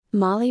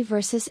Molly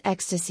versus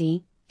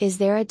ecstasy. Is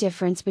there a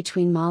difference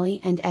between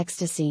Molly and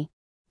ecstasy?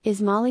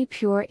 Is Molly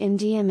pure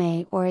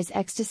MDMA or is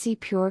ecstasy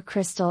pure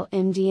crystal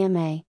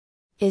MDMA?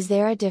 Is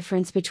there a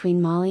difference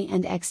between Molly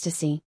and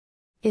ecstasy?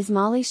 Is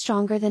Molly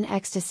stronger than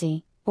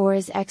ecstasy, or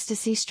is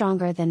ecstasy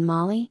stronger than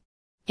Molly?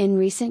 In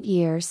recent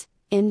years,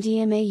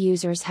 MDMA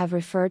users have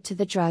referred to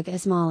the drug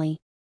as Molly.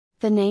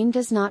 The name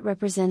does not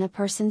represent a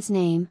person's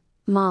name,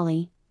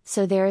 Molly,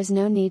 so there is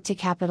no need to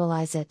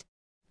capitalize it.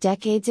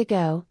 Decades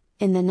ago,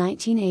 in the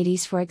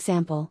 1980s for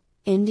example,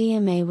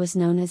 MDMA was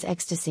known as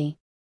ecstasy.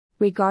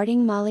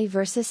 Regarding Molly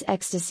versus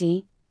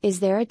ecstasy,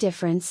 is there a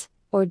difference,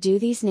 or do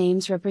these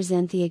names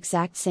represent the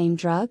exact same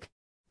drug?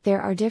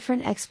 There are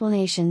different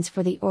explanations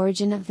for the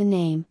origin of the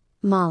name,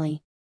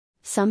 Molly.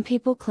 Some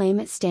people claim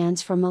it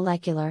stands for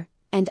molecular,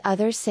 and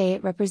others say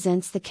it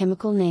represents the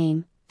chemical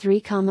name,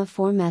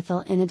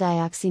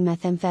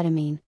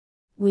 3,4-methyl-N-dioxymethamphetamine.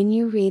 When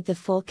you read the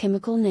full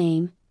chemical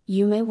name,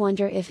 you may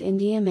wonder if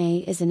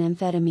MDMA is an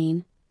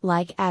amphetamine,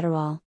 like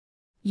Adderall.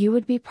 You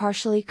would be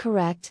partially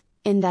correct,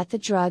 in that the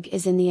drug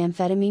is in the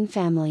amphetamine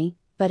family,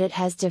 but it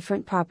has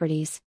different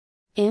properties.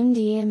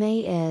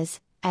 MDMA is,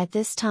 at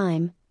this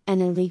time,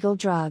 an illegal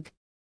drug.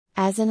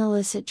 As an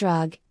illicit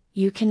drug,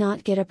 you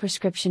cannot get a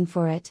prescription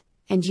for it,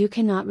 and you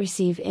cannot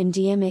receive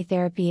MDMA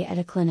therapy at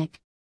a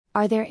clinic.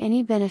 Are there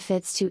any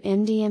benefits to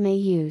MDMA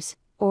use,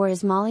 or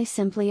is Molly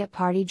simply a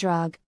party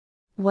drug?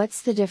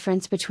 What's the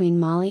difference between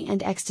Molly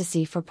and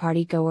ecstasy for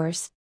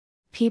partygoers?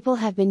 People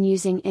have been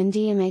using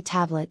MDMA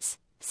tablets,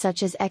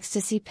 such as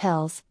ecstasy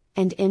pills,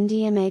 and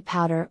MDMA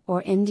powder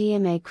or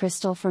MDMA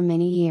crystal for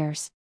many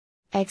years.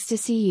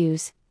 Ecstasy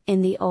use,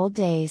 in the old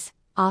days,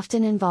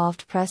 often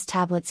involved pressed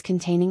tablets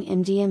containing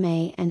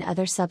MDMA and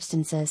other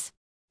substances.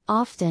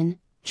 Often,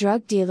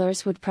 drug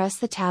dealers would press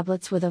the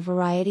tablets with a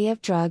variety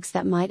of drugs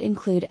that might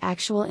include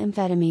actual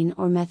amphetamine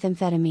or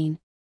methamphetamine.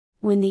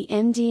 When the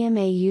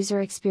MDMA user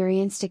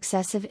experienced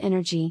excessive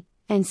energy,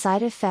 and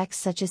side effects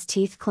such as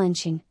teeth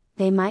clenching,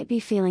 they might be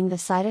feeling the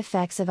side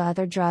effects of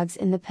other drugs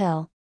in the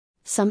pill.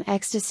 Some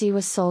ecstasy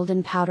was sold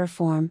in powder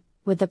form,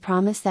 with the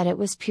promise that it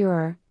was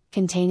purer,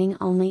 containing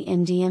only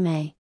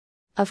MDMA.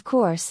 Of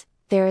course,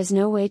 there is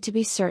no way to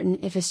be certain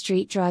if a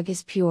street drug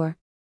is pure.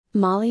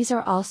 Mollies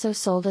are also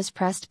sold as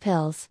pressed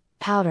pills,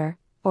 powder,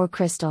 or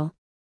crystal.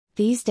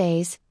 These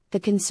days, the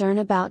concern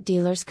about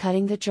dealers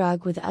cutting the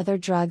drug with other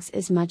drugs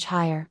is much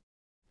higher.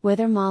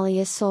 Whether Molly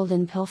is sold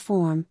in pill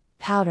form,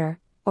 powder,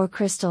 or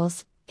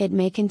crystals, it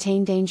may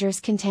contain dangerous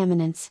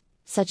contaminants,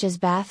 such as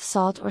bath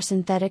salt or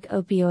synthetic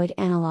opioid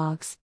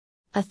analogs.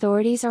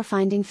 Authorities are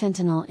finding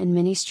fentanyl in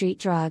many street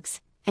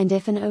drugs, and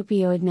if an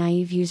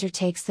opioid-naive user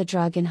takes the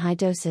drug in high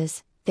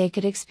doses, they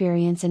could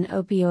experience an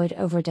opioid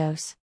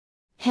overdose.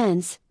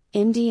 Hence,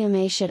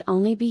 MDMA should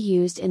only be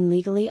used in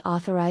legally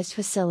authorized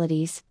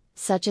facilities,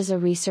 such as a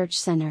research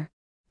center.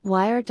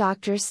 Why are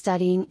doctors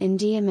studying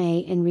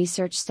MDMA in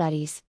research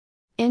studies?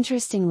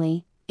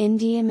 Interestingly,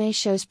 MDMA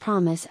shows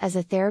promise as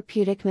a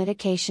therapeutic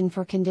medication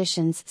for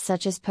conditions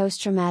such as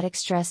post-traumatic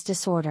stress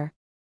disorder.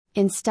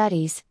 In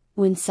studies,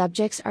 when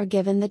subjects are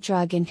given the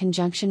drug in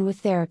conjunction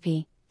with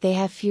therapy, they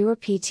have fewer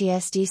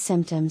PTSD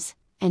symptoms,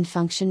 and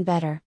function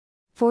better.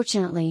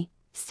 Fortunately,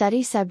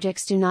 study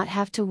subjects do not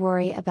have to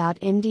worry about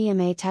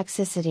MDMA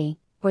toxicity,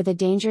 or the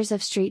dangers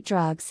of street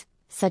drugs,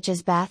 such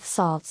as bath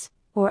salts,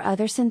 or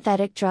other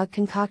synthetic drug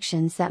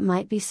concoctions that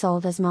might be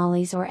sold as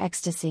mollies or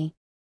ecstasy.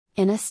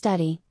 In a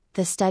study,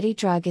 the study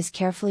drug is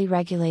carefully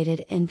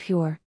regulated and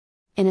pure.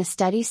 In a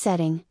study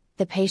setting,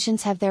 the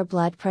patients have their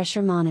blood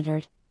pressure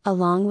monitored,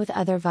 along with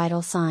other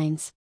vital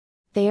signs.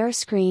 They are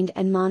screened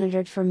and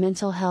monitored for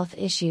mental health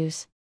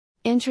issues.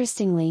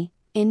 Interestingly,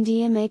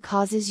 MDMA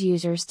causes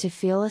users to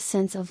feel a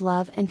sense of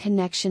love and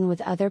connection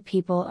with other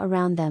people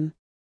around them.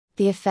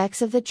 The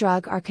effects of the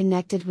drug are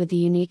connected with the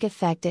unique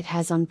effect it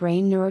has on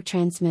brain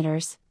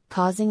neurotransmitters,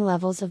 causing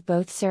levels of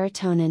both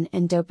serotonin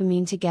and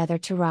dopamine together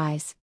to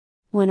rise.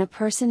 When a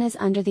person is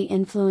under the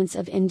influence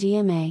of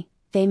MDMA,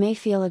 they may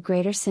feel a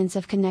greater sense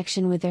of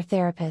connection with their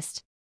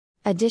therapist.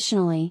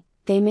 Additionally,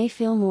 they may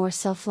feel more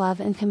self-love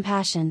and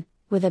compassion,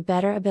 with a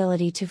better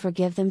ability to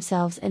forgive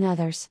themselves and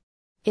others.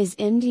 Is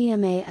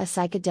MDMA a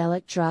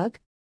psychedelic drug?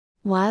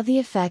 While the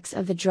effects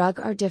of the drug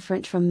are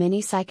different from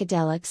many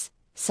psychedelics,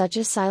 such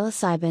as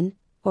psilocybin,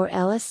 or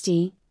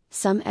LSD,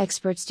 some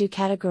experts do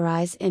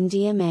categorize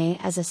MDMA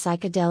as a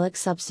psychedelic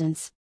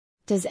substance.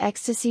 Does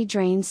ecstasy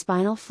drain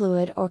spinal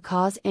fluid or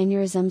cause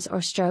aneurysms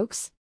or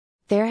strokes?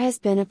 There has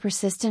been a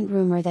persistent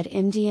rumor that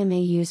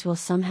MDMA use will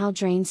somehow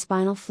drain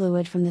spinal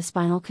fluid from the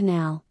spinal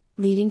canal,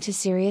 leading to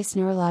serious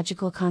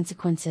neurological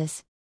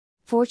consequences.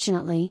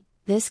 Fortunately,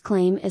 this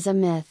claim is a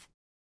myth.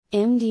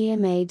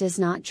 MDMA does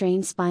not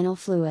drain spinal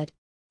fluid.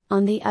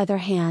 On the other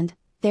hand,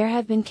 there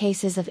have been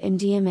cases of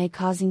MDMA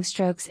causing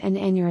strokes and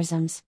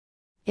aneurysms.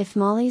 If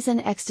mollies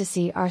and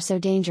ecstasy are so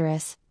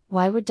dangerous,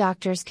 why would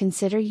doctors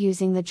consider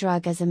using the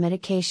drug as a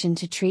medication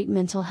to treat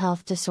mental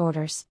health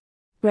disorders?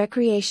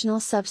 Recreational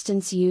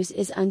substance use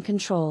is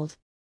uncontrolled.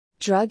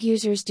 Drug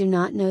users do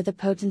not know the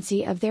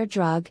potency of their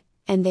drug,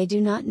 and they do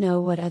not know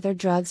what other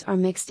drugs are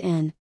mixed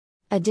in.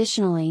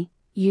 Additionally,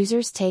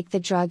 users take the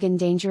drug in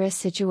dangerous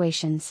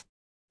situations.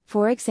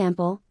 For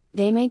example,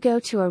 they may go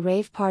to a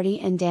rave party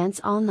and dance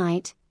all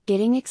night,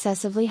 getting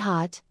excessively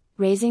hot,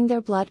 raising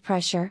their blood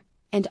pressure,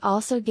 and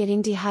also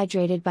getting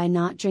dehydrated by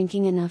not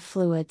drinking enough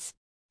fluids.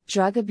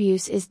 Drug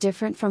abuse is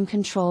different from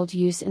controlled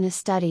use in a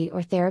study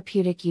or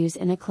therapeutic use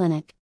in a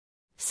clinic.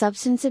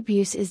 Substance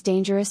abuse is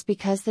dangerous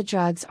because the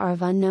drugs are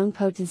of unknown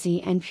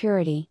potency and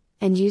purity,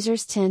 and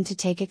users tend to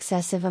take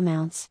excessive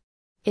amounts.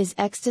 Is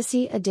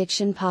ecstasy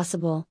addiction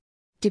possible?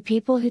 Do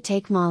people who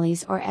take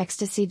mollies or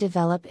ecstasy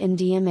develop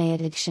MDMA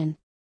addiction?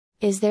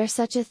 Is there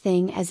such a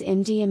thing as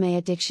MDMA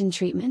addiction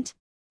treatment?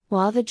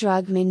 While the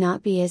drug may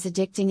not be as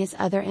addicting as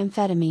other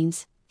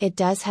amphetamines, it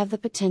does have the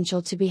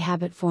potential to be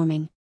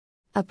habit-forming.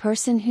 A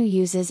person who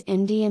uses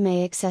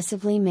MDMA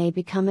excessively may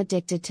become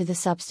addicted to the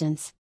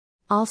substance.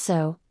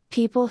 Also,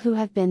 people who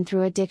have been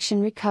through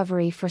addiction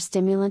recovery for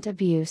stimulant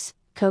abuse,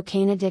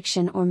 cocaine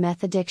addiction or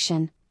meth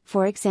addiction,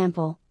 for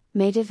example,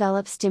 may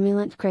develop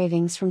stimulant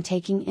cravings from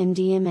taking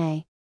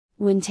MDMA.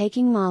 When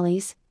taking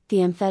mollies, the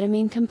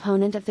amphetamine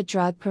component of the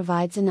drug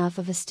provides enough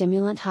of a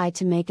stimulant high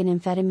to make an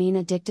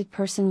amphetamine-addicted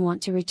person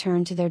want to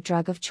return to their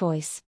drug of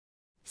choice.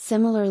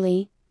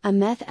 Similarly, a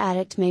meth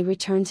addict may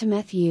return to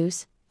meth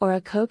use, or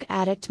a coke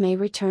addict may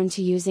return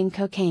to using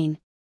cocaine.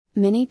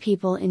 Many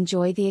people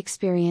enjoy the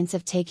experience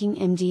of taking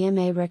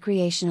MDMA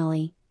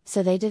recreationally,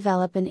 so they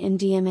develop an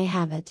MDMA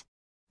habit.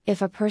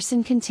 If a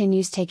person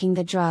continues taking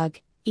the drug,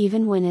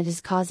 even when it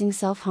is causing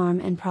self-harm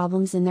and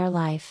problems in their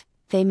life,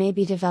 they may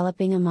be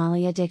developing a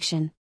molly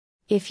addiction.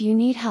 If you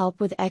need help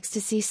with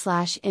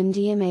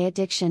ecstasy/MDMA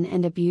addiction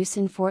and abuse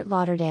in Fort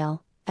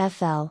Lauderdale,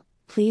 FL,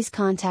 please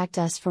contact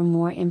us for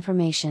more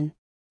information.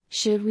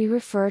 Should we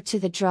refer to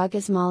the drug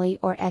as molly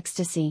or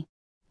ecstasy?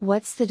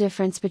 What's the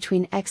difference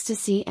between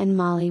ecstasy and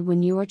molly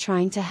when you are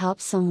trying to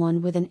help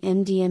someone with an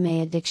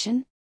MDMA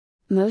addiction?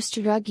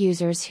 Most drug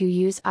users who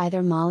use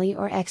either molly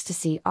or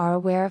ecstasy are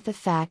aware of the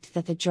fact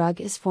that the drug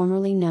is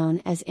formerly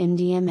known as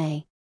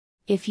MDMA.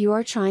 If you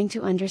are trying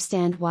to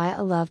understand why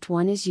a loved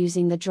one is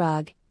using the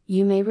drug,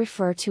 you may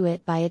refer to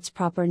it by its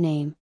proper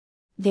name.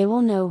 They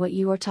will know what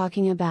you are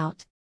talking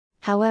about.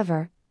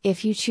 However,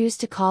 if you choose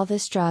to call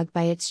this drug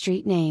by its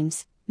street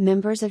names,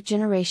 members of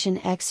Generation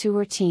X who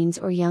were teens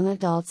or young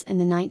adults in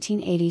the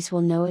 1980s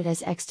will know it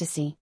as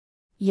ecstasy.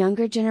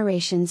 Younger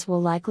generations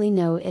will likely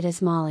know it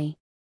as molly.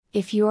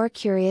 If you are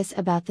curious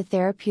about the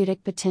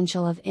therapeutic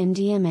potential of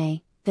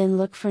MDMA, then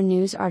look for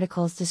news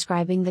articles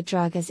describing the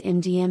drug as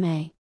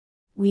MDMA.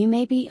 We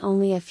may be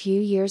only a few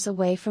years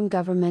away from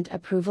government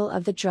approval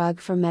of the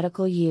drug for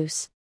medical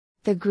use.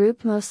 The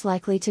group most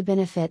likely to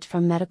benefit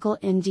from medical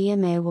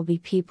MDMA will be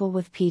people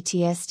with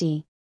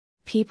PTSD.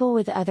 People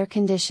with other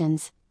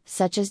conditions,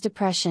 such as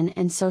depression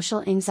and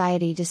social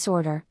anxiety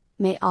disorder,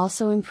 may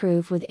also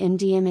improve with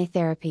MDMA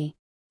therapy.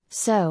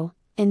 So,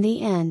 in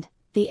the end,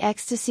 the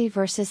ecstasy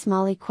versus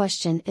molly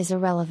question is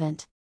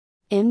irrelevant.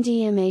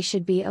 MDMA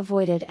should be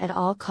avoided at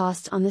all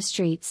costs on the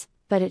streets,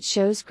 but it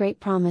shows great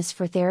promise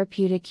for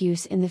therapeutic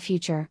use in the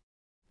future.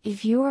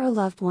 If you or a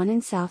loved one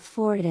in South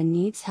Florida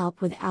needs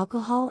help with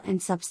alcohol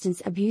and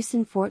substance abuse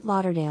in Fort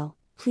Lauderdale,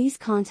 please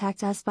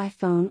contact us by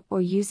phone or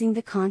using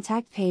the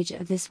contact page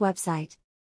of this website.